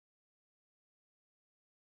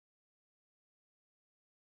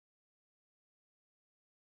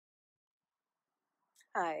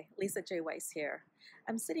Hi, Lisa J. Weiss here.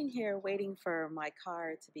 I'm sitting here waiting for my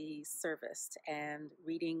car to be serviced and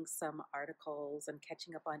reading some articles and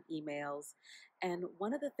catching up on emails. And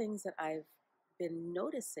one of the things that I've been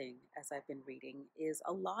noticing as I've been reading is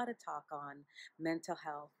a lot of talk on mental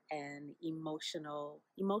health and emotional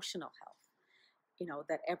health.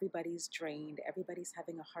 That everybody's drained, everybody's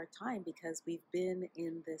having a hard time because we've been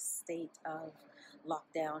in this state of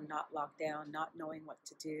lockdown, not lockdown, not knowing what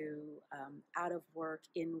to do, out of work,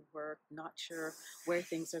 in work, not sure where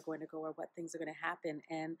things are going to go or what things are going to happen.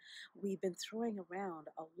 And we've been throwing around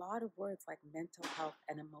a lot of words like mental health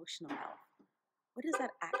and emotional health. What does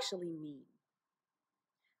that actually mean?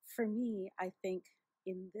 For me, I think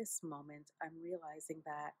in this moment, I'm realizing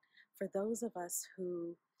that for those of us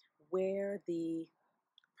who wear the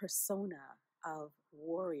persona of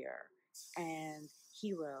warrior and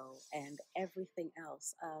hero and everything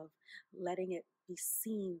else, of letting it be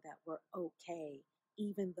seen that we're okay,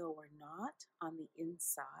 even though we're not on the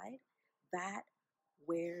inside, that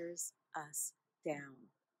wears us down.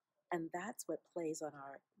 And that's what plays on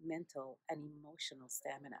our mental and emotional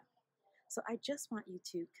stamina. So I just want you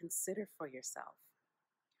to consider for yourself,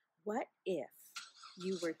 what if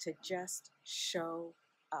you were to just show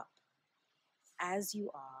up as you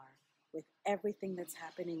are with everything that's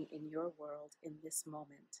happening in your world in this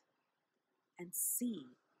moment and see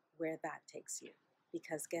where that takes you?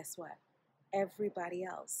 Because guess what? Everybody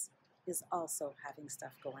else is also having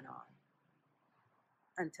stuff going on.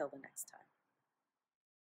 Until the next time.